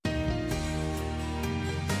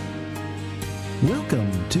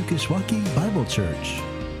Welcome to Kishwaukee Bible Church.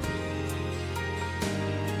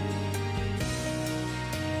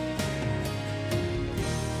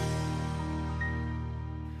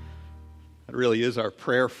 It really is our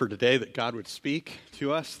prayer for today that God would speak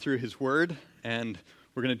to us through His Word, and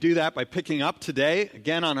we're going to do that by picking up today,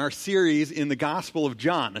 again, on our series in the Gospel of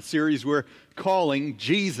John, a series we're calling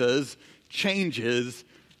Jesus Changes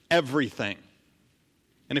Everything.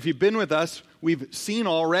 And if you've been with us, we've seen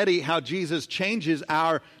already how Jesus changes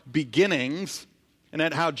our beginnings, and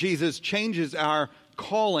at how Jesus changes our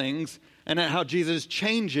callings, and at how Jesus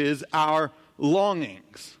changes our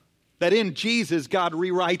longings. That in Jesus, God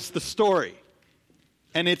rewrites the story.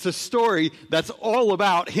 And it's a story that's all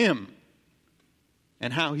about Him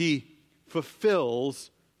and how He fulfills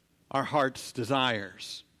our heart's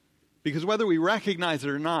desires. Because whether we recognize it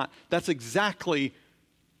or not, that's exactly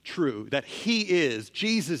true, that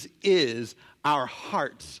Jesus is our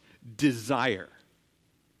heart's desire.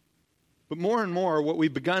 But more and more, what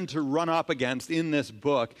we've begun to run up against in this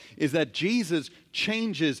book is that Jesus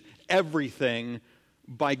changes everything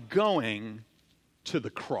by going to the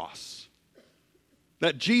cross.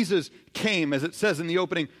 That Jesus came, as it says in the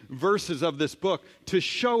opening verses of this book, to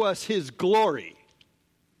show us His glory,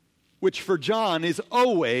 which for John is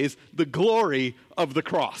always the glory of the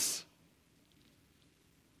cross.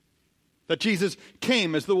 That Jesus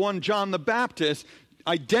came as the one John the Baptist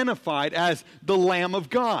identified as the Lamb of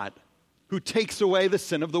God, who takes away the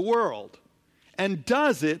sin of the world, and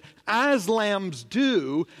does it as lambs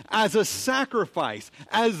do, as a sacrifice,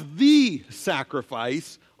 as the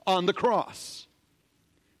sacrifice on the cross.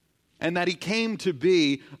 And that He came to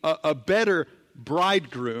be a better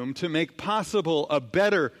bridegroom, to make possible a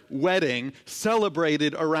better wedding,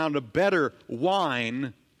 celebrated around a better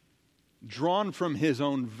wine, drawn from His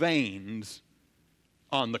own veins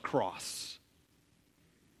on the cross.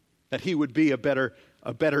 That He would be a better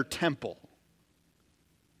temple.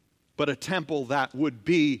 But a temple that would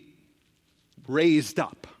be raised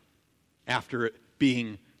up after it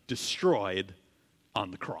being destroyed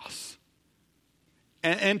on the cross.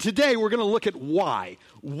 And today we're going to look at why.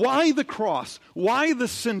 Why the cross? Why the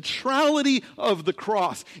centrality of the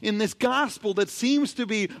cross in this gospel that seems to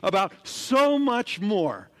be about so much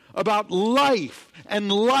more. About life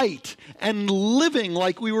and light and living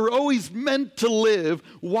like we were always meant to live.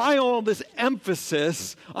 Why all this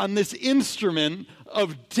emphasis on this instrument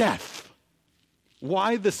of death?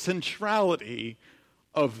 Why the centrality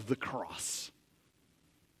of the cross?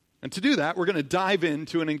 And to do that, we're going to dive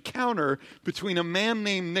into an encounter between a man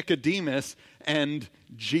named Nicodemus and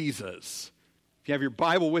Jesus. If you have your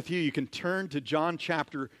Bible with you, you can turn to John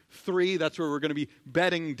chapter 3. That's where we're going to be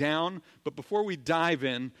bedding down. But before we dive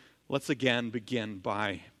in, let's again begin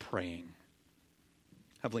by praying.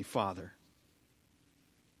 Heavenly Father,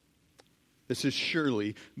 this is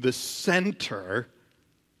surely the center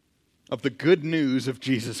of the good news of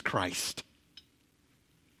Jesus Christ.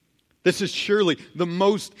 This is surely the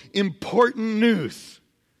most important news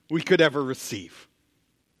we could ever receive.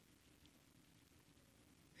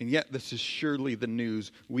 And yet this is surely the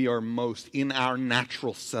news we are most, in our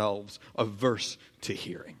natural selves, averse to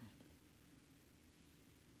hearing.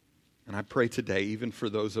 And I pray today, even for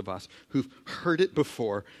those of us who've heard it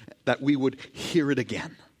before, that we would hear it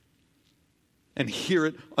again. And hear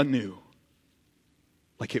it anew,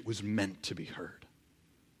 like it was meant to be heard.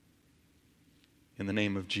 In the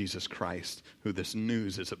name of Jesus Christ, who this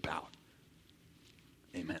news is about.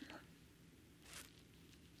 Amen.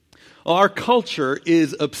 Our culture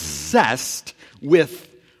is obsessed with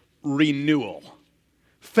renewal.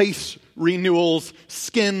 Face renewals,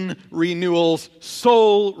 skin renewals,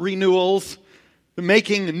 soul renewals, the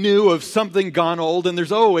making new of something gone old, and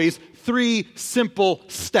there's always 3 simple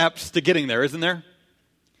steps to getting there, isn't there?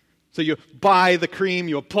 So you buy the cream,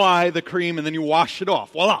 you apply the cream, and then you wash it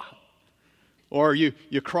off. Voila! Or you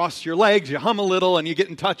cross your legs, you hum a little, and you get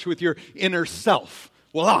in touch with your inner self.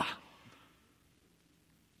 Voila!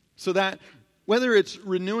 So that whether it's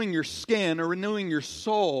renewing your skin or renewing your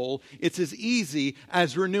soul, it's as easy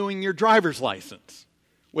as renewing your driver's license.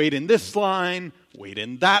 Wait in this line, wait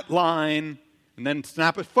in that line, and then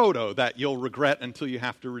snap a photo that you'll regret until you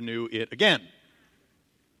have to renew it again.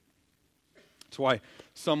 That's why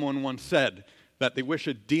someone once said that they wish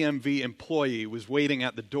a DMV employee was waiting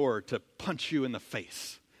at the door to punch you in the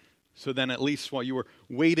face. So then at least while you were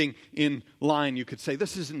waiting in line, you could say,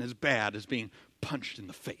 this isn't as bad as being punched in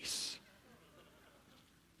the face.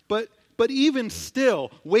 But even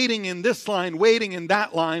still, waiting in this line, waiting in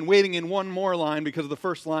that line, waiting in one more line because the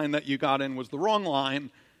first line that you got in was the wrong line,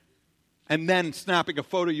 and then snapping a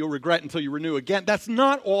photo you'll regret until you renew again. That's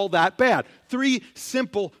not all that bad. 3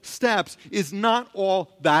 simple steps is not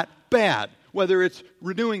all that bad. Whether it's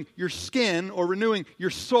renewing your skin or renewing your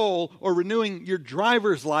soul or renewing your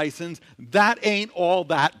driver's license, that ain't all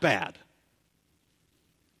that bad.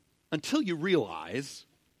 Until you realize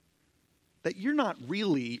that you're not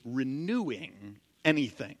really renewing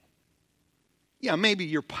anything. Yeah, maybe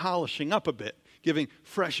you're polishing up a bit, giving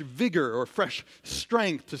fresh vigor or fresh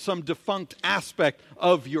strength to some defunct aspect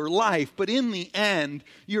of your life. But in the end,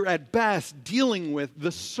 you're at best dealing with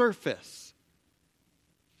the surface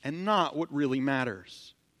and not what really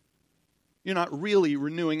matters. You're not really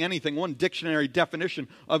renewing anything. One dictionary definition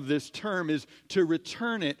of this term is to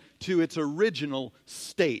return it to its original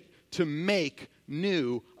state, to make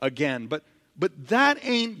new again. But that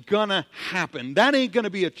ain't gonna happen. That ain't gonna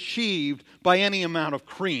be achieved by any amount of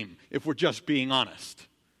cream, if we're just being honest.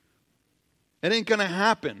 It ain't gonna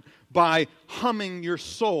happen by humming your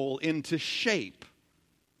soul into shape.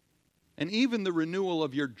 And even the renewal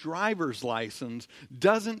of your driver's license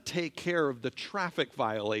doesn't take care of the traffic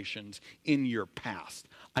violations in your past.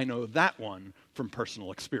 I know that one from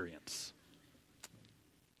personal experience.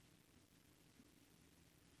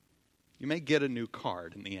 You may get a new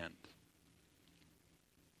card in the end.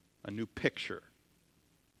 A new picture.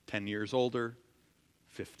 10 years older,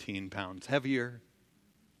 15 pounds heavier.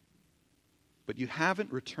 But you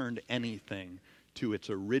haven't returned anything to its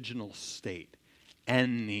original state.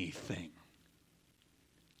 Anything.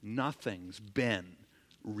 Nothing's been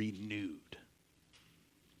renewed.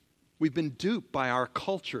 We've been duped by our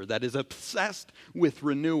culture that is obsessed with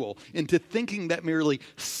renewal into thinking that merely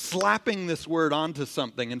slapping this word onto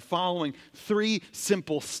something and following 3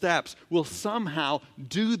 simple steps will somehow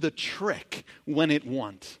do the trick when it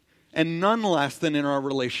won't. And none less than in our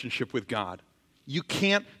relationship with God. You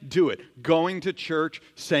can't do it. Going to church,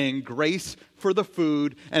 saying grace for the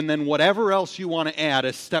food, and then whatever else you want to add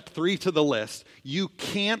as step 3 to the list. You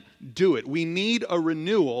can't do it. We need a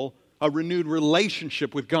renewed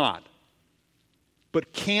relationship with God.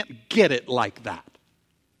 But can't get it like that.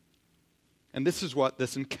 And this is what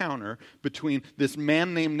this encounter between this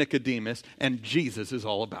man named Nicodemus and Jesus is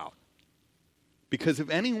all about. Because if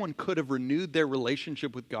anyone could have renewed their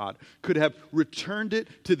relationship with God, could have returned it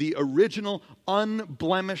to the original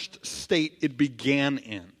unblemished state it began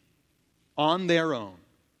in, on their own,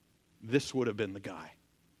 this would have been the guy.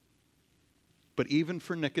 But even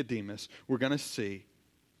for Nicodemus, we're going to see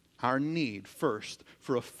our need first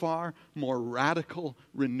for a far more radical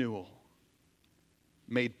renewal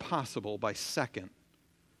made possible by second,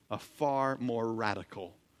 a far more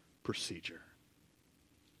radical procedure.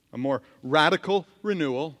 A more radical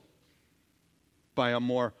renewal by a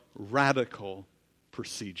more radical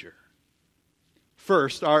procedure.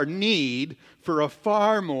 First, our need for a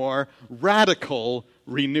far more radical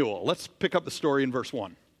renewal. Let's pick up the story in verse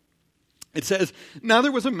 1. It says, "Now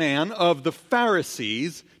there was a man of the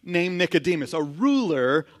Pharisees named Nicodemus, a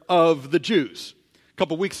ruler of the Jews." A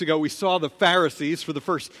couple weeks ago, we saw the Pharisees for the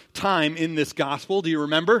first time in this gospel. Do you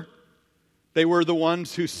remember? They were the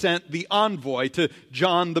ones who sent the envoy to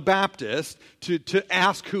John the Baptist to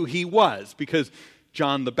ask who he was, because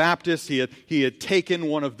John the Baptist, he had taken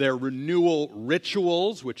one of their renewal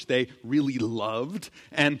rituals, which they really loved,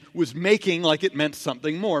 and was making like it meant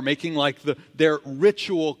something more, making like their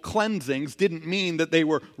ritual cleansings didn't mean that they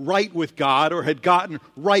were right with God or had gotten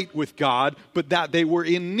right with God, but that they were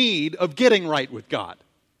in need of getting right with God.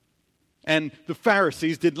 And the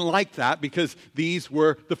Pharisees didn't like that because these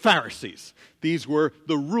were the Pharisees. These were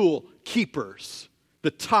the rule keepers,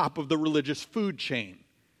 the top of the religious food chain.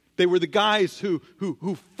 They were the guys who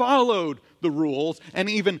followed the rules and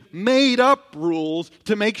even made up rules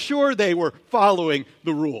to make sure they were following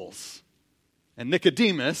the rules. And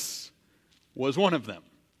Nicodemus was one of them.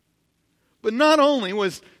 But not only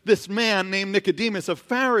was this man named Nicodemus a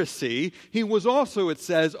Pharisee, he was also, it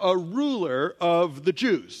says, a ruler of the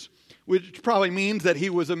Jews, which probably means that he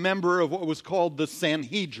was a member of what was called the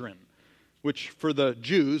Sanhedrin, which for the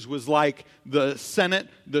Jews was like the Senate,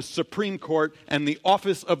 the Supreme Court, and the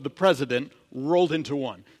office of the president rolled into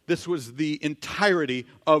one. This was the entirety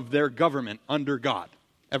of their government under God,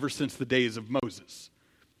 ever since the days of Moses.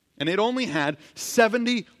 And it only had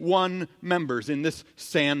 71 members in this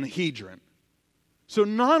Sanhedrin. So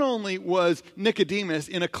not only was Nicodemus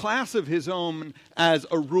in a class of his own as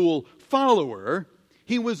a rule follower,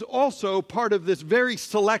 he was also part of this very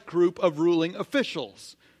select group of ruling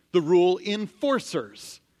officials, the rule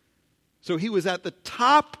enforcers. So he was at the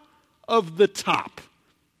top of the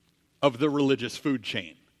religious food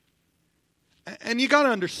chain. And you got to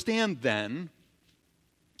understand then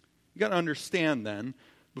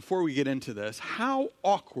before we get into this, how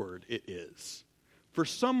awkward it is for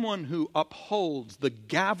someone who upholds the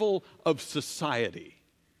gavel of society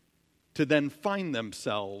to then find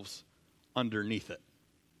themselves underneath it.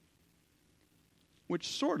 Which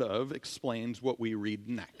sort of explains what we read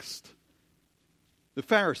next. The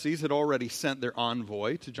Pharisees had already sent their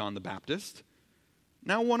envoy to John the Baptist.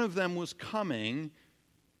 Now one of them was coming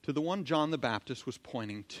to the one John the Baptist was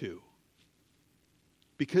pointing to.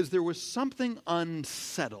 Because there was something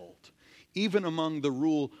unsettled, even among the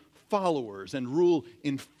rule followers and rule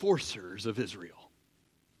enforcers of Israel.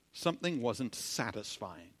 Something wasn't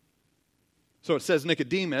satisfying. So it says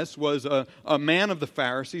Nicodemus was a man of the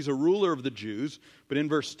Pharisees, a ruler of the Jews, but in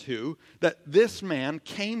verse 2, that this man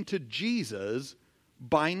came to Jesus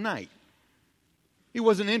by night. He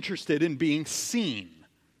wasn't interested in being seen,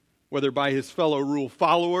 whether by his fellow rule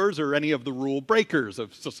followers or any of the rule breakers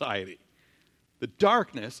of society. The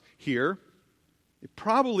darkness here, it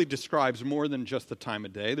probably describes more than just the time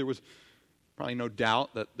of day. There was probably no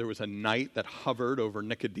doubt that there was a night that hovered over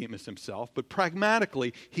Nicodemus himself. But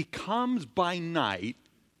pragmatically, he comes by night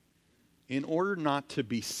in order not to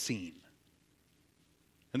be seen.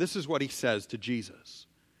 And this is what he says to Jesus.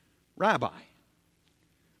 Rabbi,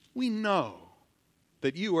 we know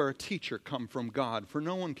that you are a teacher come from God, for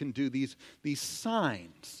no one can do these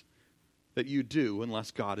signs that you do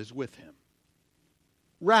unless God is with him.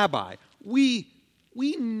 Rabbi, we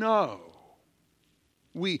know.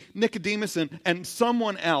 Nicodemus and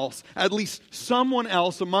someone else, at least someone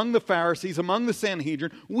else among the Pharisees, among the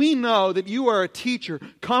Sanhedrin, we know that you are a teacher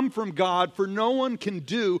come from God, for no one can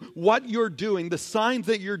do what you're doing, the signs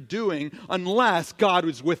that you're doing, unless God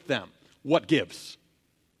is with them. What gives?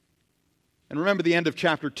 And remember the end of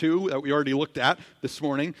chapter 2 that we already looked at this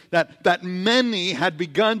morning, that many had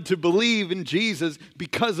begun to believe in Jesus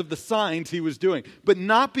because of the signs he was doing, but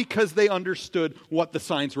not because they understood what the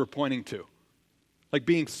signs were pointing to. Like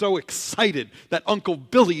being so excited that Uncle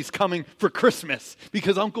Billy's coming for Christmas,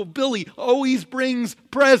 because Uncle Billy always brings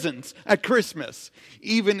presents at Christmas,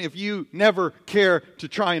 even if you never care to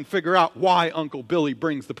try and figure out why Uncle Billy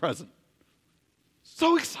brings the present.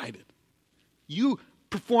 So excited. You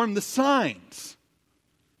perform the signs.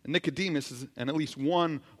 And Nicodemus and at least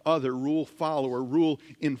one other rule follower, rule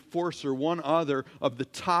enforcer, one other of the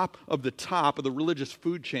top of the religious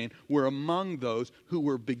food chain were among those who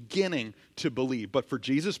were beginning to believe. But for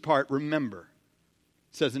Jesus' part, remember,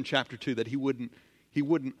 it says in chapter 2 that he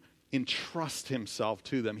wouldn't entrust himself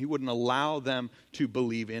to them. He wouldn't allow them to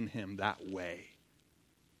believe in him that way.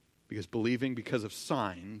 Because believing because of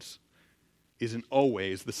signs isn't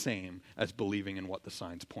always the same as believing in what the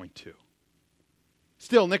signs point to.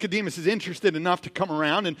 Still, Nicodemus is interested enough to come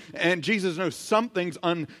around, and Jesus knows something's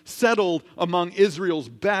unsettled among Israel's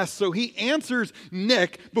best, so he answers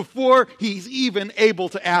Nick before he's even able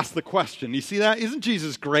to ask the question. You see that? Isn't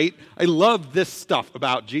Jesus great? I love this stuff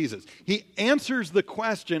about Jesus. He answers the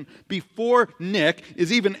question before Nick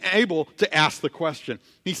is even able to ask the question.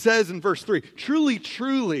 He says in verse 3, "Truly,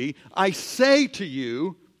 truly, I say to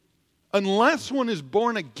you, unless one is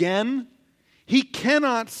born again, he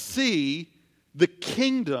cannot see the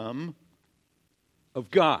kingdom of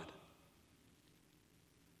God."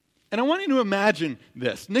 And I want you to imagine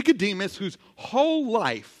this. Nicodemus, whose whole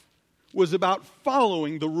life was about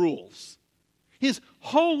following the rules. His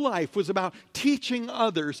whole life was about teaching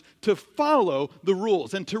others to follow the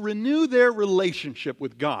rules and to renew their relationship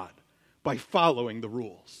with God by following the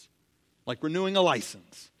rules. Like renewing a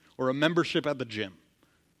license or a membership at the gym.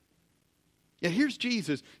 Yet here's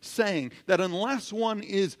Jesus saying that unless one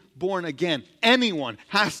is born again, anyone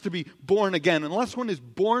has to be born again. Unless one is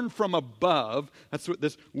born from above, that's what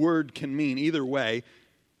this word can mean either way,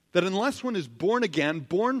 that unless one is born again,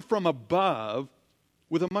 born from above,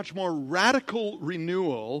 with a much more radical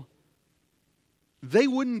renewal, they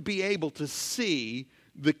wouldn't be able to see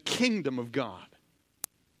the kingdom of God.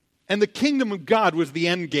 And the kingdom of God was the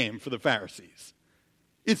end game for the Pharisees.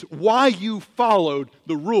 It's why you followed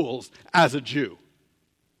the rules as a Jew.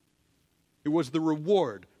 It was the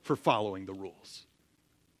reward for following the rules.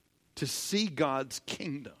 To see God's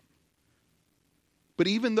kingdom. But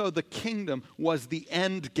even though the kingdom was the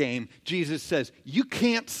end game, Jesus says, you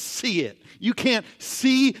can't see it. You can't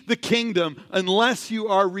see the kingdom unless you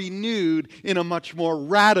are renewed in a much more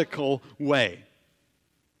radical way.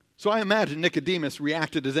 So I imagine Nicodemus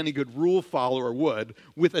reacted as any good rule follower would,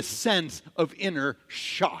 with a sense of inner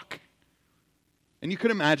shock. And you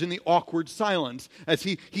can imagine the awkward silence as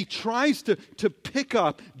he tries to pick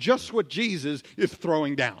up just what Jesus is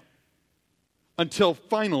throwing down. Until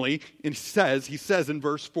finally, he says in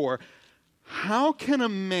verse 4, how can a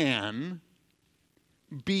man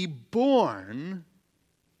be born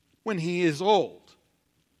when he is old?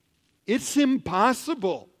 It's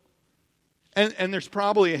impossible. And there's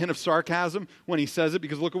probably a hint of sarcasm when he says it,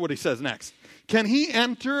 because look at what he says next. Can he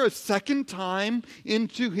enter a second time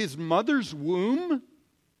into his mother's womb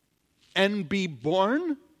and be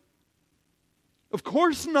born? Of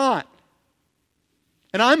course not.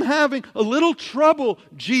 And I'm having a little trouble,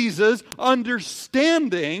 Jesus,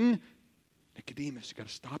 understanding. Nicodemus, you got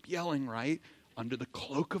to stop yelling, right? Under the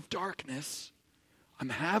cloak of darkness. I'm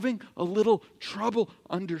having a little trouble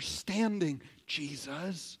understanding,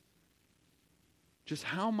 Jesus, just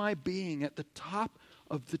how my being at the top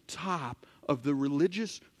of the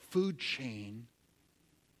religious food chain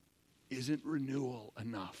isn't renewal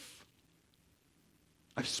enough.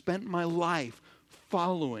 I've spent my life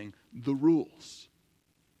following the rules.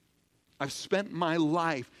 I've spent my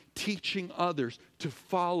life teaching others to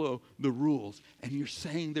follow the rules. And you're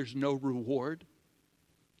saying there's no reward?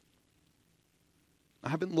 I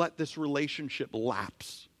haven't let this relationship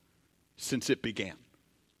lapse since it began.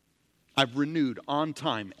 I've renewed on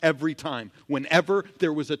time, every time, whenever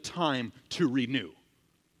there was a time to renew.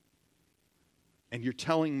 And you're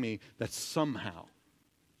telling me that somehow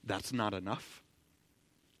that's not enough?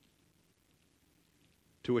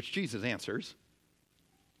 To which Jesus answers,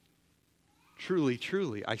 truly,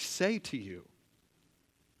 truly, I say to you,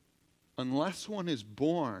 unless one is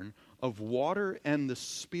born of water and the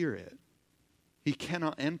Spirit, he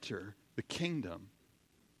cannot enter the kingdom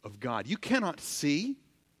of God. You cannot see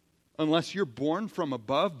unless you're born from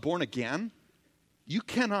above, born again. You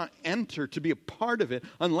cannot enter to be a part of it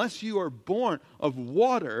unless you are born of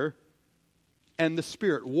water and the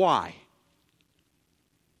Spirit. Why?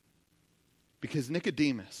 Because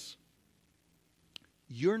Nicodemus,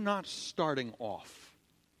 you're not starting off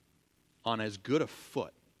on as good a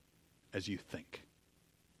foot as you think.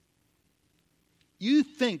 You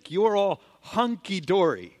think you're all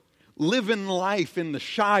hunky-dory, living life in the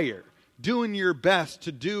Shire, doing your best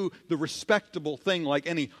to do the respectable thing like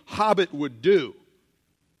any hobbit would do.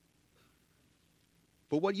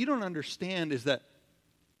 But what you don't understand is that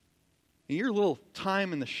in your little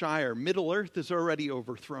time in the Shire, Middle-earth is already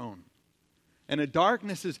overthrown. And a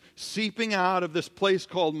darkness is seeping out of this place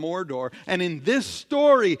called Mordor. And in this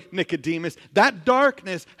story, Nicodemus, that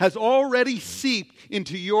darkness has already seeped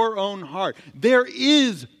into your own heart. There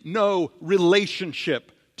is no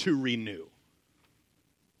relationship to renew.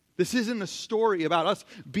 This isn't a story about us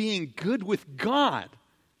being good with God,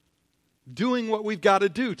 doing what we've got to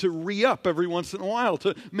do to re-up every once in a while,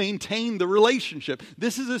 to maintain the relationship.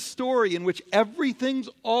 This is a story in which everything's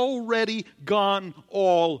already gone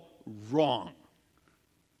all wrong.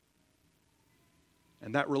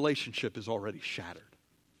 And that relationship is already shattered.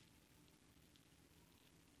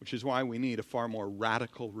 Which is why we need a far more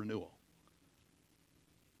radical renewal.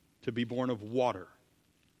 To be born of water.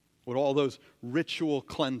 What all those ritual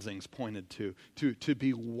cleansings pointed to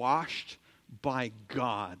be washed by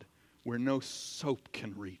God where no soap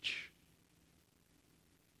can reach.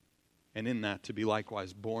 And in that, to be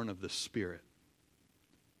likewise born of the Spirit.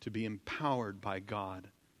 To be empowered by God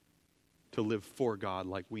to live for God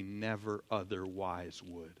like we never otherwise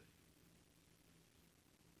would.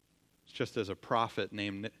 It's just as a prophet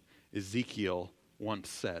named Ezekiel once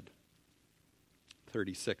said,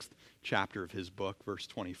 36th chapter of his book, verse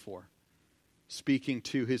 24. Speaking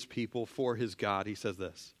to his people for his God, he says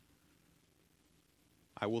this,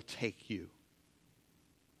 I will take you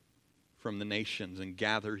from the nations and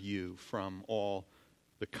gather you from all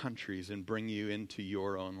the countries and bring you into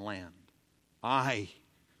your own land. I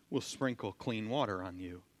will sprinkle clean water on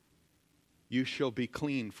you. You shall be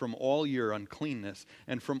clean from all your uncleanness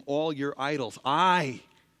and from all your idols. I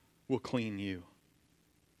will clean you.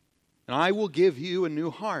 And I will give you a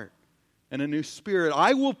new heart and a new spirit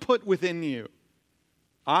I will put within you.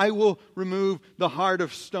 I will remove the heart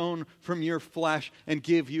of stone from your flesh and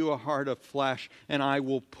give you a heart of flesh, and I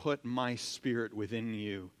will put my spirit within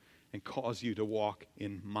you and cause you to walk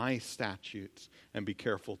in my statutes and be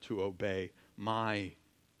careful to obey my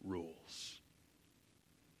rules.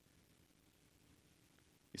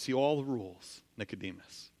 You see, all the rules,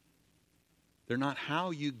 Nicodemus, they're not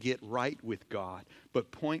how you get right with God,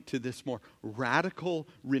 but point to this more radical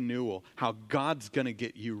renewal, how God's going to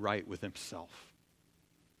get you right with himself,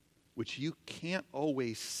 which you can't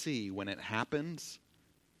always see when it happens,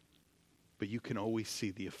 but you can always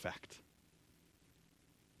see the effect.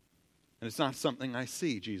 And it's not something I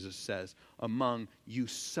see, Jesus says, among you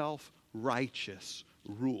self-righteous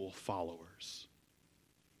rule followers.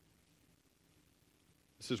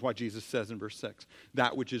 This is why Jesus says in verse 6,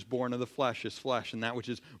 that which is born of the flesh is flesh, and that which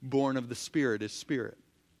is born of the Spirit is spirit.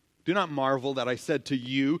 Do not marvel that I said to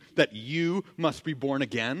you that you must be born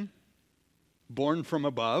again, born from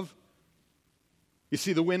above. You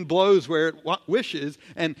see, the wind blows where it wishes,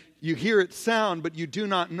 and you hear its sound, but you do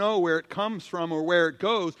not know where it comes from or where it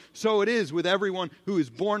goes. So it is with everyone who is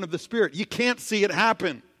born of the Spirit. You can't see it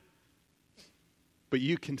happen, but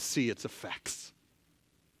you can see its effects.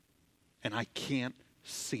 And I can't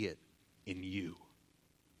see it in you.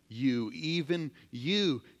 You, even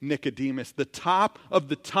you, Nicodemus, the top of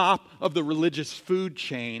the religious food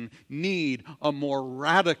chain, need a more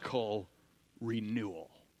radical renewal.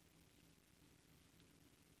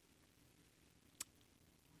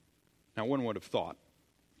 Now, one would have thought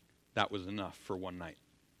that was enough for one night.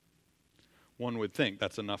 One would think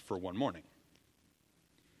that's enough for one morning.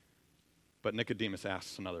 But Nicodemus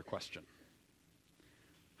asks another question.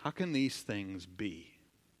 How can these things be?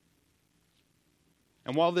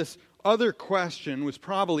 And while this other question was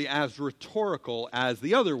probably as rhetorical as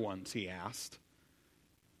the other ones he asked,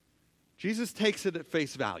 Jesus takes it at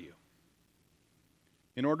face value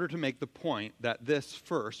in order to make the point that this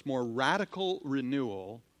first, more radical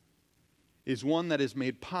renewal is one that is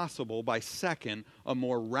made possible by, second, a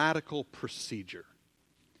more radical procedure.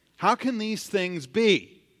 How can these things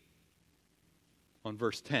be? On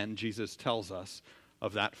verse 10, Jesus tells us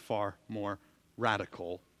of that far more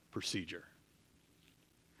radical procedure.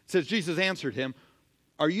 It says, Jesus answered him,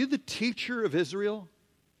 "Are you the teacher of Israel?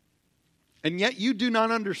 And yet you do not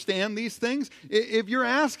understand these things?" If you're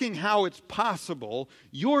asking how it's possible,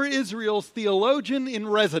 you're Israel's theologian in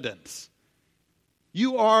residence.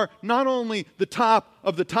 You are not only the top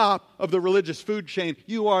of the religious food chain,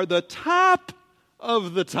 you are the top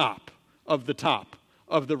of the top of the top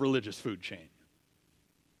of the religious food chain.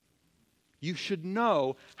 You should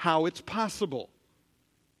know how it's possible.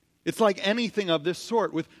 It's like anything of this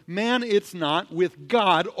sort. With man, it's not. With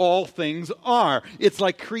God, all things are. It's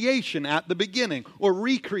like creation at the beginning or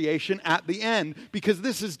recreation at the end, because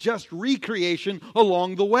this is just recreation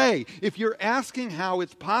along the way. If you're asking how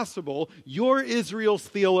it's possible, you're Israel's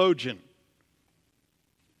theologian.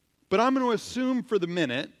 But I'm going to assume for the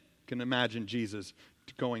minute, you can imagine Jesus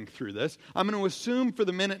going through this, I'm going to assume for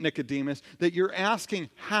the minute, Nicodemus, that you're asking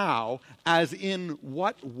how, as in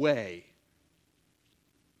what way?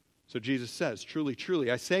 So Jesus says, "Truly,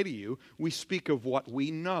 truly, I say to you, we speak of what we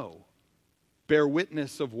know, bear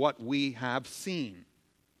witness of what we have seen."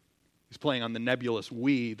 He's playing on the nebulous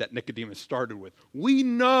 "we" that Nicodemus started with. We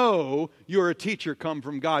know you're a teacher come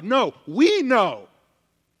from God. No, we know.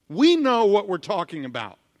 We know what we're talking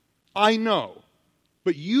about. I know.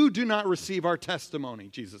 But you do not receive our testimony,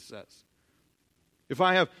 Jesus says. If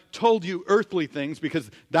I have told you earthly things, because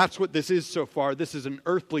that's what this is so far, this is an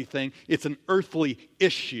earthly thing, it's an earthly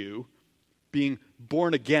issue, being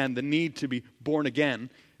born again, the need to be born again.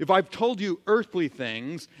 If I've told you earthly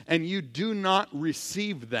things and you do not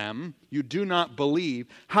receive them, you do not believe,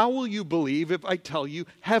 how will you believe if I tell you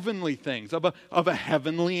heavenly things, of a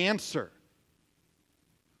heavenly answer?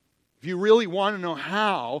 If you really want to know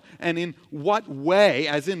how and in what way,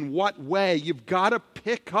 as in what way, you've got to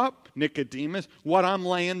pick up, Nicodemus, what I'm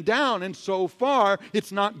laying down. And so far,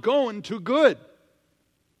 it's not going too good.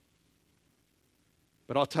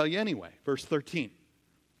 But I'll tell you anyway. Verse 13.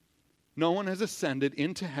 No one has ascended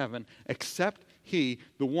into heaven except he,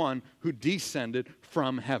 the one who descended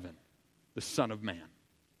from heaven, the Son of Man.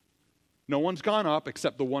 No one's gone up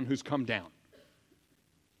except the one who's come down.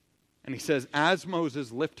 And he says, as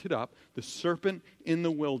Moses lifted up the serpent in the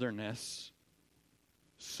wilderness,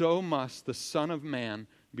 so must the Son of Man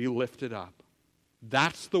be lifted up.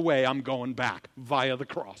 That's the way I'm going back, via the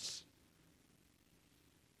cross.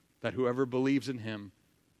 That whoever believes in him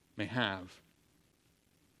may have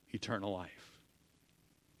eternal life.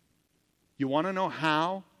 You want to know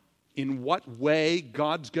how? In what way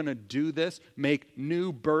God's going to do this, make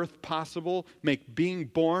new birth possible, make being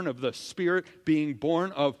born of the Spirit, being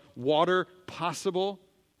born of water possible,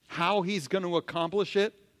 how he's going to accomplish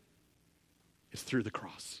it is through the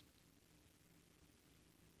cross.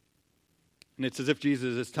 And it's as if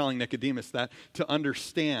Jesus is telling Nicodemus that to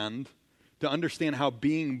understand how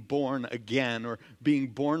being born again or being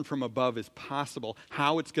born from above is possible,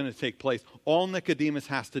 how it's going to take place, all Nicodemus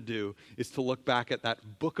has to do is to look back at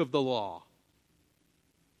that book of the law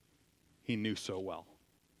he knew so well.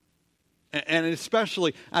 And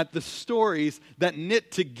especially at the stories that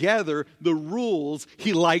knit together the rules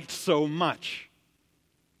he liked so much.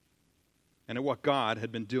 And at what God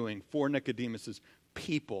had been doing for Nicodemus's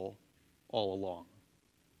people all along.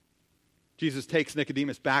 Jesus takes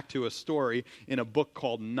Nicodemus back to a story in a book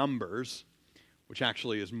called Numbers, which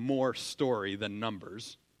actually is more story than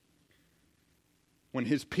Numbers. when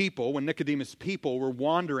Nicodemus' people were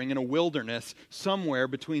wandering in a wilderness somewhere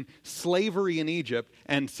between slavery in Egypt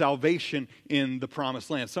and salvation in the Promised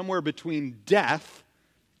Land, somewhere between death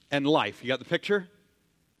and life. You got the picture?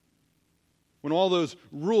 When all those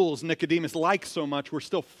rules Nicodemus liked so much were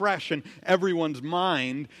still fresh in everyone's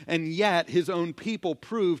mind, and yet his own people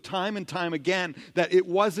proved time and time again that it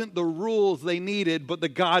wasn't the rules they needed, but the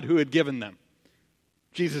God who had given them.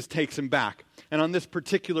 Jesus takes him back. And on this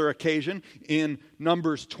particular occasion, in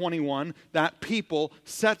Numbers 21, that people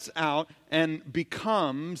sets out and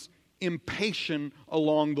becomes impatient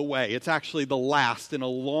along the way. It's actually the last in a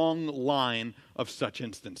long line of such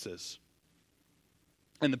instances.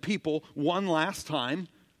 And the people, one last time,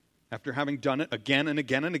 after having done it again and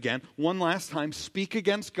again and again, one last time speak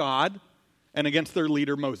against God and against their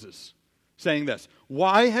leader Moses, saying this: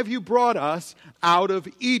 "Why have you brought us out of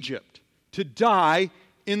Egypt to die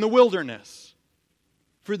in the wilderness?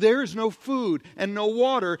 For there is no food and no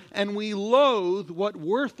water, and we loathe what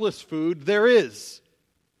worthless food there is,"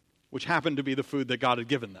 which happened to be the food that God had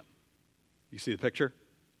given them. You see the picture?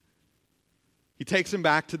 He takes them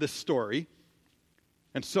back to this story.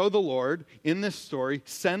 And so the Lord, in this story,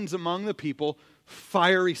 sends among the people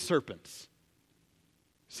fiery serpents.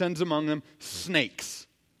 Sends among them snakes,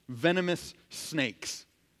 venomous snakes.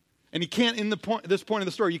 And you can't, this point of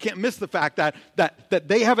the story, you can't miss the fact that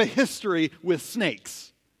they have a history with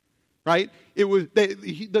snakes, right?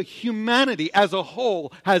 The humanity as a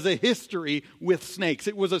whole has a history with snakes.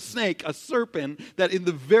 It was a snake, a serpent, that in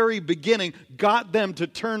the very beginning got them to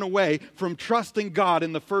turn away from trusting God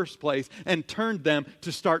in the first place and turned them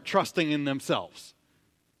to start trusting in themselves.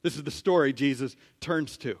 This is the story Jesus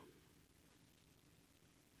turns to.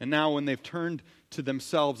 And now when they've turned to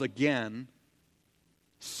themselves again,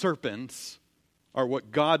 serpents are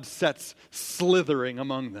what God sets slithering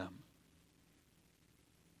among them.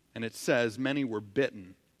 And it says, many were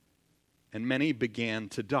bitten, and many began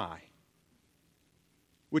to die.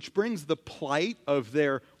 Which brings the plight of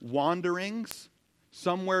their wanderings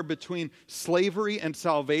somewhere between slavery and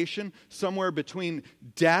salvation, somewhere between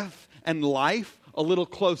death and life, a little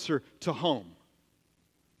closer to home.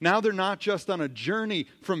 Now they're not just on a journey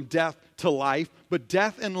from death to life, but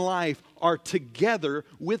death and life are together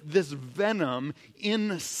with this venom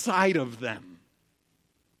inside of them.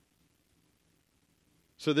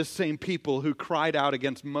 So this same people who cried out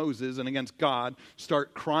against Moses and against God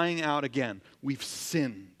start crying out again. We've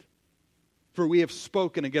sinned, for we have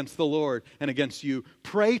spoken against the Lord and against you.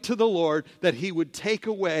 Pray to the Lord that he would take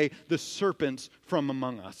away the serpents from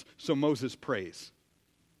among us. So Moses prays.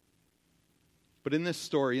 But in this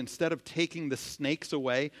story, instead of taking the snakes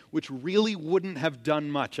away, which really wouldn't have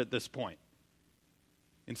done much at this point,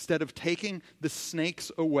 instead of taking the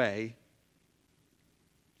snakes away,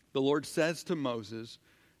 the Lord says to Moses,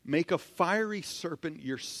 "Make a fiery serpent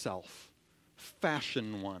yourself,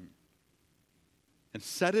 fashion one, and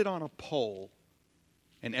set it on a pole,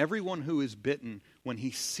 and everyone who is bitten, when he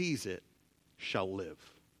sees it, shall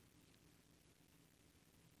live."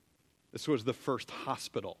 This was the first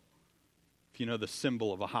hospital. If you know the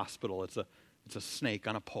symbol of a hospital, it's a snake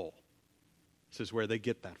on a pole. This is where they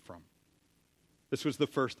get that from. This was the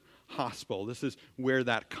first hospital. This is where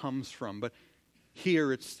that comes from. But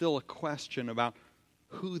here it's still a question about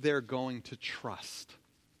who they're going to trust,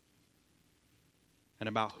 and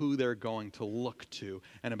about who they're going to look to,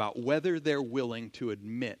 and about whether they're willing to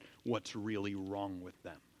admit what's really wrong with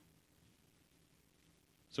them.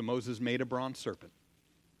 So Moses made a bronze serpent,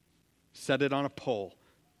 set it on a pole,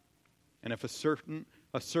 and if a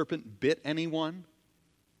serpent bit anyone,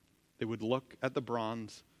 they would look at the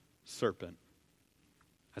bronze serpent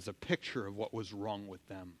as a picture of what was wrong with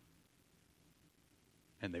them.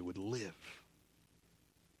 And they would live.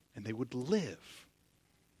 And they would live.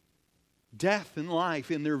 Death and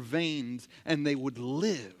life in their veins, and they would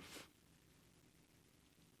live.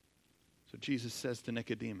 So Jesus says to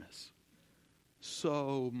Nicodemus,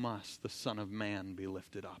 "So must the Son of Man be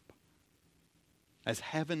lifted up, as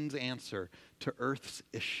heaven's answer to earth's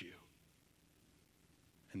issue."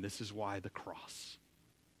 And this is why the cross.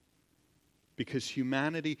 Because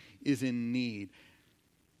humanity is in need,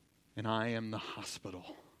 and I am the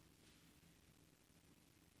hospital.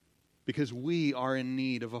 Because we are in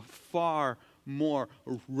need of a far more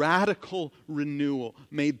radical renewal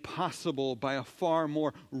made possible by a far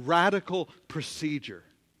more radical procedure.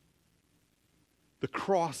 The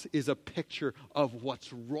cross is a picture of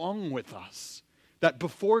what's wrong with us. That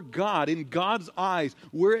before God, in God's eyes,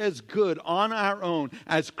 we're as good on our own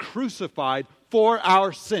as crucified for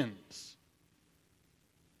our sins.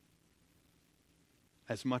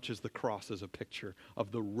 As much as the cross is a picture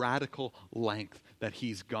of the radical length that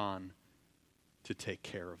he's gone to take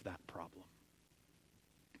care of that problem.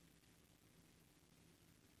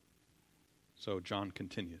 So John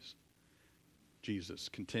continues. Jesus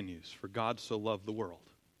continues. For God so loved the world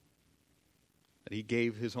that he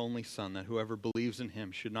gave his only Son, that whoever believes in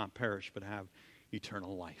him should not perish but have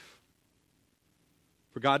eternal life.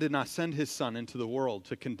 For God did not send his Son into the world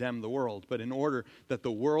to condemn the world, but in order that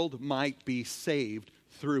the world might be saved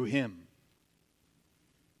through him.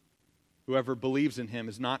 Whoever believes in him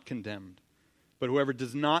is not condemned, but whoever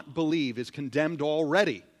does not believe is condemned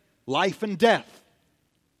already, life and death.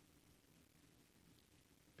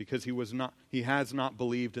 Because he has not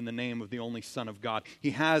believed in the name of the only Son of God. He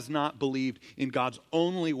has not believed in God's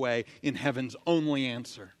only way, in heaven's only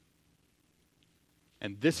answer.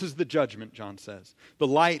 And this is the judgment, John says. The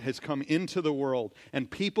light has come into the world, and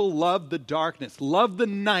people love the darkness, love the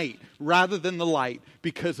night rather than the light,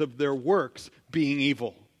 because of their works being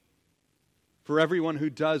evil. For everyone who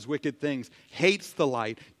does wicked things hates the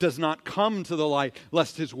light, does not come to the light,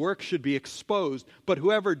 lest his work should be exposed. But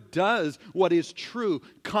whoever does what is true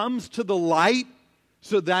comes to the light,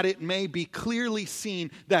 so that it may be clearly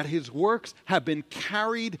seen that his works have been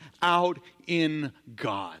carried out in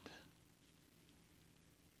God.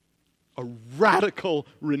 A radical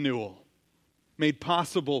renewal made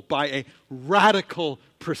possible by a radical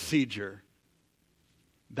procedure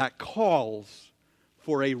that calls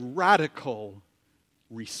for a radical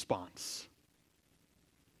response.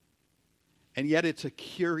 And yet it's a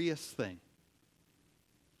curious thing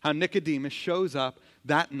how Nicodemus shows up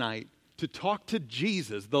that night to talk to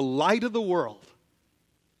Jesus, the light of the world,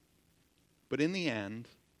 but in the end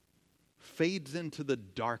fades into the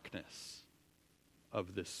darkness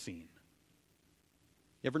of this scene.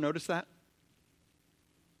 You ever notice that?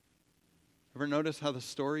 Ever notice how the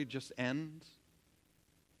story just ends?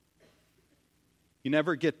 You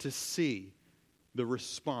never get to see the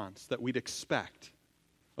response that we'd expect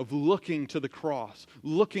of looking to the cross,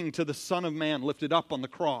 looking to the Son of Man lifted up on the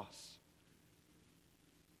cross.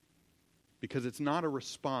 Because it's not a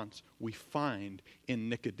response we find in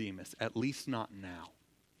Nicodemus, at least not now.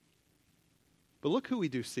 But look who we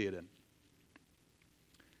do see it in.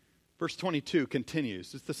 Verse 22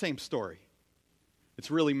 continues. It's the same story.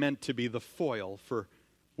 It's really meant to be the foil for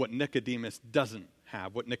what Nicodemus doesn't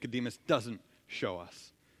have, what Nicodemus doesn't show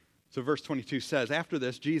us. So verse 22 says, after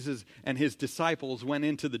this, Jesus and his disciples went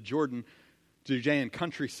into the Judean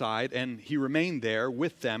countryside, and he remained there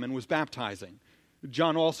with them and was baptizing.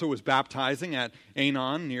 John also was baptizing at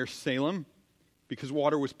Aenon near Salem, because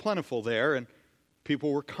water was plentiful there, and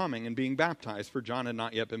people were coming and being baptized, for John had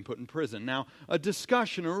not yet been put in prison. Now, a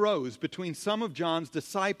discussion arose between some of John's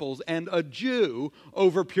disciples and a Jew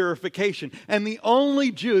over purification. And the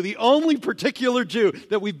only Jew, the only particular Jew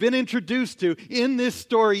that we've been introduced to in this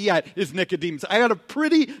story yet is Nicodemus. I got a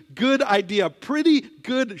pretty good idea, a pretty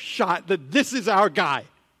good shot that this is our guy.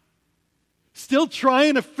 Still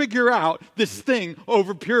trying to figure out this thing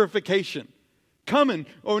over purification. Coming,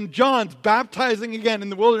 when John's baptizing again in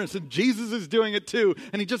the wilderness, and Jesus is doing it too,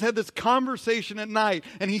 and he just had this conversation at night,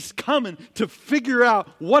 and he's coming to figure out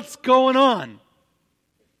what's going on.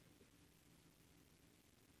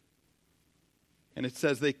 And it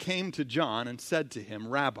says, they came to John and said to him,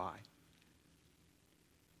 Rabbi,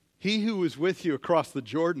 he who was with you across the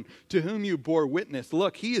Jordan, to whom you bore witness,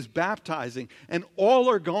 look, he is baptizing, and all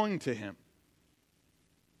are going to him.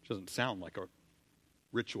 Which doesn't sound like a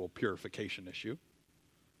ritual purification issue.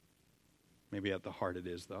 Maybe at the heart it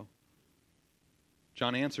is, though.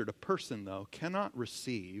 John answered, a person, though, cannot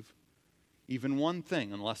receive even one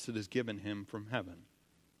thing unless it is given him from heaven.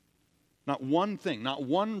 Not one thing, not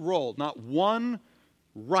one role, not one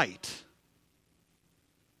right.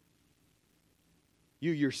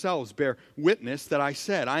 You yourselves bear witness that I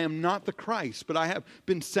said, I am not the Christ, but I have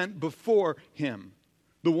been sent before him.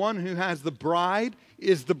 The one who has the bride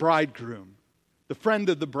is the bridegroom. The friend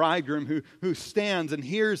of the bridegroom who stands and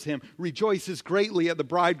hears him rejoices greatly at the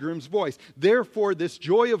bridegroom's voice. Therefore, this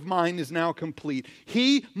joy of mine is now complete.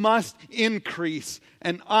 He must increase,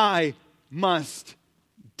 and I must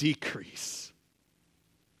decrease.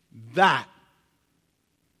 That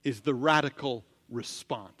is the radical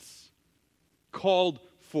response called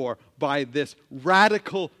for by this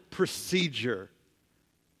radical procedure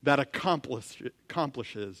that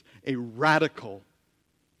accomplishes a radical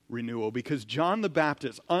renewal, because John the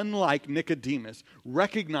Baptist, unlike Nicodemus,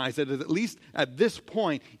 recognized that at least at this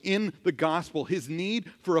point in the gospel, his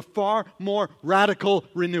need for a far more radical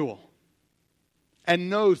renewal, and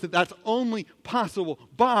knows that that's only possible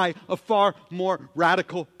by a far more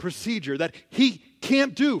radical procedure that he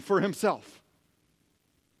can't do for himself.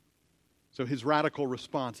 So his radical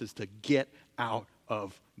response is to get out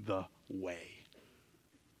of the way.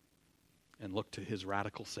 and look to his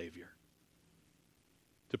radical Savior.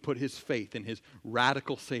 To put his faith in his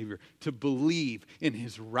radical Savior. To believe in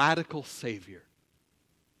his radical Savior.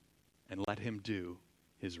 And let him do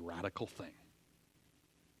his radical thing.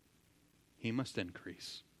 He must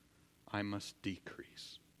increase. I must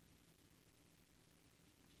decrease.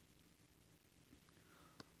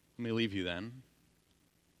 Let me leave you then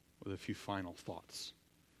with a few final thoughts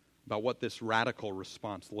about what this radical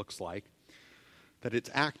response looks like. That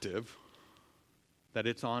it's active, that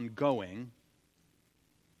it's ongoing,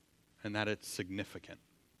 and that it's significant.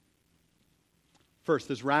 First,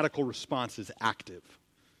 this radical response is active.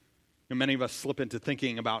 And many of us slip into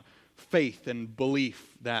thinking about faith and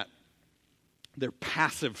belief that they're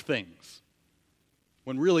passive things,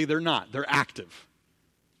 when really they're not. They're active.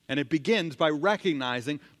 And it begins by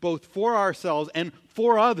recognizing, both for ourselves and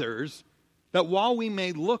for others, that while we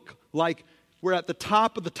may look like we're at the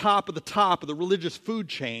top of the top of the top of the religious food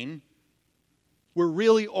chain, we're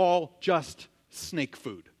really all just snake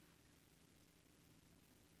food.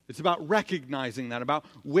 It's about recognizing that, about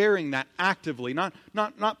wearing that actively, not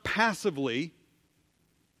passively,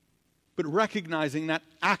 but recognizing that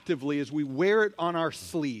actively as we wear it on our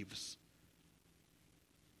sleeves.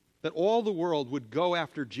 That all the world would go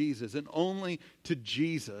after Jesus and only to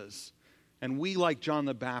Jesus. And we, like John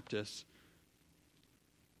the Baptist,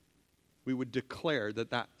 we would declare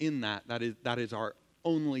that is our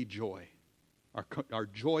only joy, our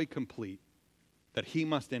joy complete, that he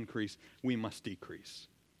must increase, we must decrease.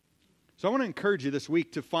 So I want to encourage you this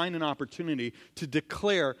week to find an opportunity to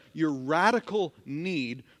declare your radical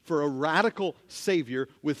need for a radical Savior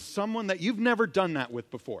with someone that you've never done that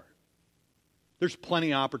with before. There's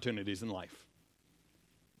plenty of opportunities in life.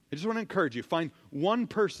 I just want to encourage you, find one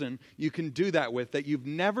person you can do that with that you've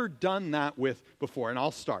never done that with before. And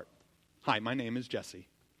I'll start. Hi, my name is Jesse.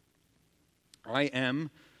 I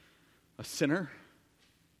am a sinner.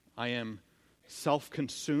 I am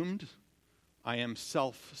self-consumed. I am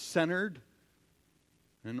self-centered,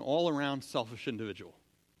 an all-around selfish individual.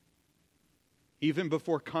 Even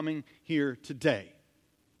before coming here today,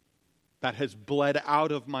 that has bled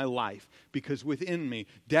out of my life because within me,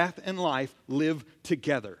 death and life live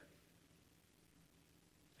together.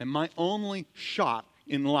 And my only shot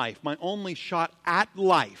in life, my only shot at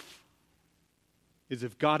life, is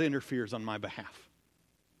if God interferes on my behalf.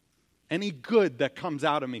 Any good that comes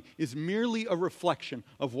out of me is merely a reflection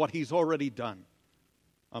of what he's already done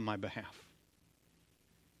on my behalf.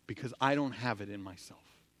 Because I don't have it in myself.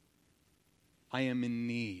 I am in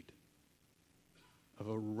need of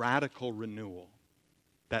a radical renewal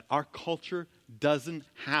that our culture doesn't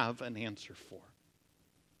have an answer for.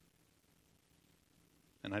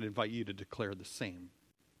 And I'd invite you to declare the same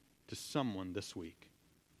to someone this week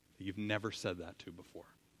that you've never said that to before.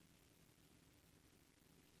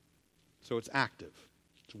 So it's active.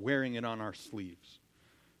 It's wearing it on our sleeves.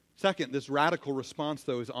 Second, this radical response,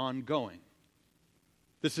 though, is ongoing.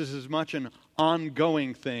 This is as much an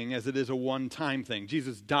ongoing thing as it is a one-time thing.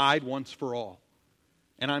 Jesus died once for all.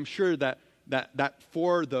 And I'm sure that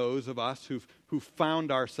for those of us who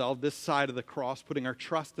found ourselves this side of the cross, putting our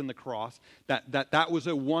trust in the cross, that was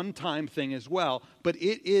a one-time thing as well. But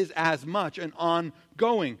it is as much an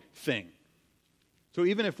ongoing thing. So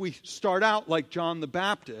even if we start out like John the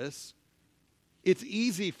Baptist, it's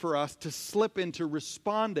easy for us to slip into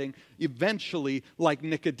responding eventually like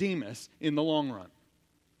Nicodemus in the long run.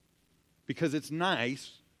 Because it's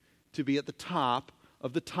nice to be at the top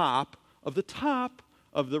of the top of the top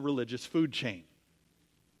of the religious food chain.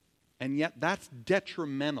 And yet that's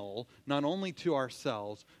detrimental not only to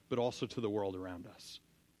ourselves, but also to the world around us.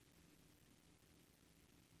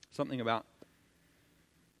 Something about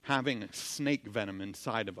having snake venom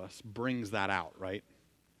inside of us brings that out, right?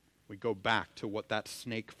 We go back to what that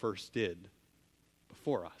snake first did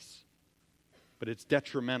before us. But it's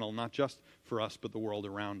detrimental, not just for us, but the world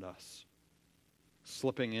around us.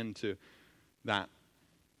 Slipping into that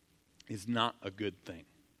is not a good thing.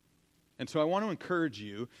 And so I want to encourage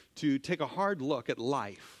you to take a hard look at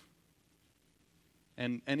life.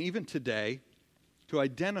 And even today, to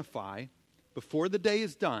identify, before the day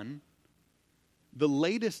is done, the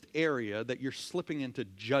latest area that you're slipping into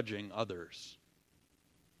judging others.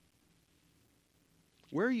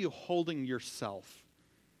 Where are you holding yourself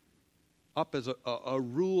up as a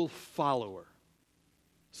rule follower,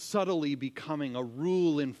 subtly becoming a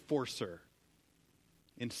rule enforcer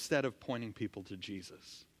instead of pointing people to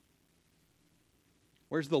Jesus?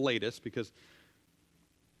 Where's the latest? Because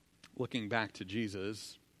looking back to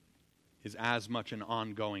Jesus is as much an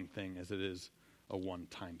ongoing thing as it is a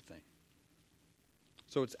one-time thing.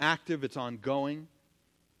 So it's active, it's ongoing.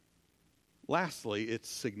 Lastly, it's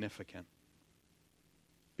significant.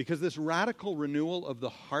 Because this radical renewal of the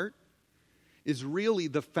heart is really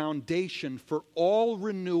the foundation for all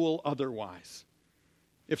renewal otherwise.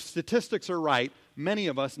 If statistics are right, many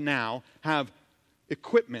of us now have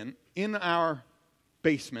equipment in our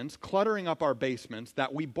basements, cluttering up our basements,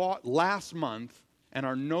 that we bought last month and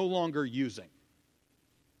are no longer using,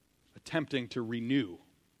 attempting to renew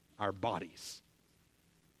our bodies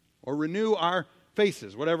or renew our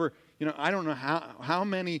faces, whatever. I don't know how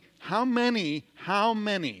many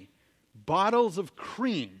bottles of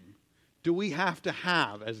cream do we have to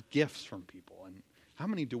have as gifts from people? And how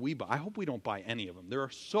many do we buy? I hope we don't buy any of them. There are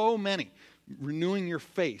so many. Renewing your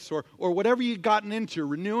face, or whatever you've gotten into,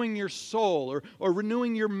 renewing your soul, or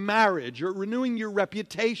renewing your marriage, or renewing your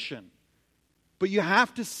reputation. But you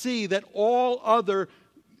have to see that all other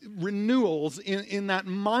renewals in that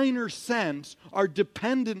minor sense are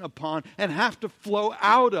dependent upon and have to flow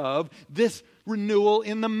out of this renewal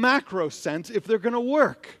in the macro sense if they're going to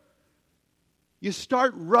work. You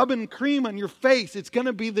start rubbing cream on your face, it's going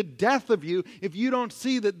to be the death of you if you don't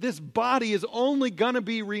see that this body is only going to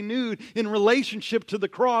be renewed in relationship to the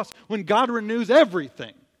cross when God renews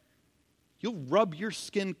everything. You'll rub your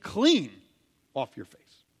skin clean off your face.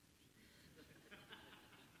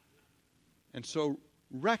 And so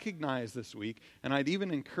recognize this week, and I'd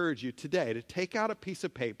even encourage you today to take out a piece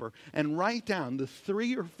of paper and write down the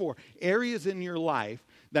 3 or 4 areas in your life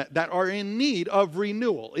that are in need of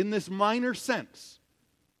renewal in this minor sense.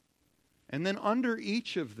 And then under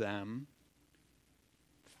each of them,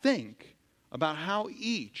 think about how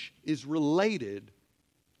each is related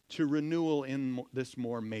to renewal in this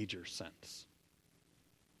more major sense.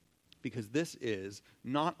 Because this is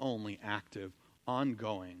not only active,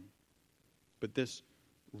 ongoing, but this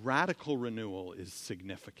radical renewal is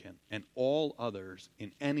significant, and all others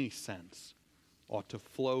in any sense ought to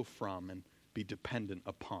flow from and be dependent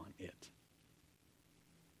upon it.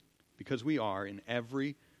 Because we are in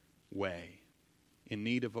every way in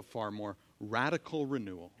need of a far more radical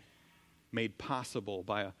renewal made possible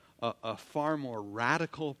by a far more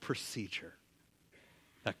radical procedure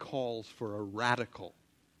that calls for a radical,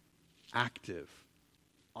 active,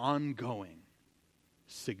 ongoing,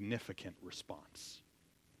 significant response.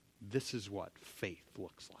 This is what faith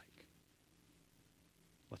looks like.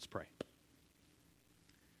 Let's pray.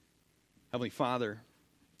 Heavenly Father,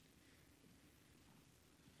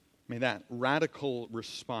 may that radical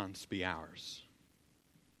response be ours.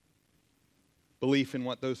 Belief in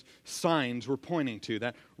what those signs were pointing to,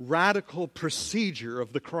 that radical procedure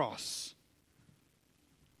of the cross.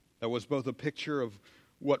 That was both a picture of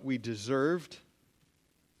what we deserved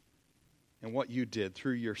and what you did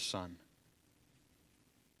through your Son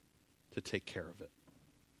to take care of it.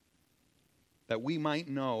 That we might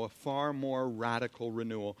know a far more radical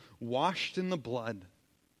renewal, washed in the blood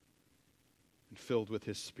and filled with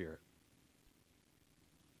His Spirit.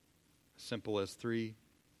 Simple as 3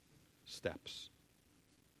 steps.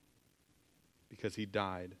 Because He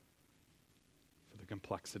died for the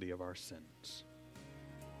complexity of our sins.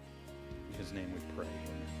 In His name we pray.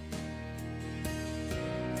 Amen.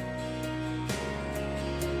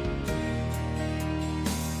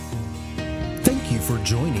 Thank you for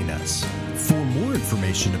joining us. For more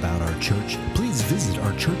information about our church, please visit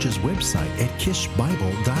our church's website at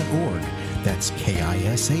kishbible.org. That's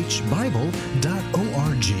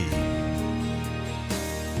KISHbible.org.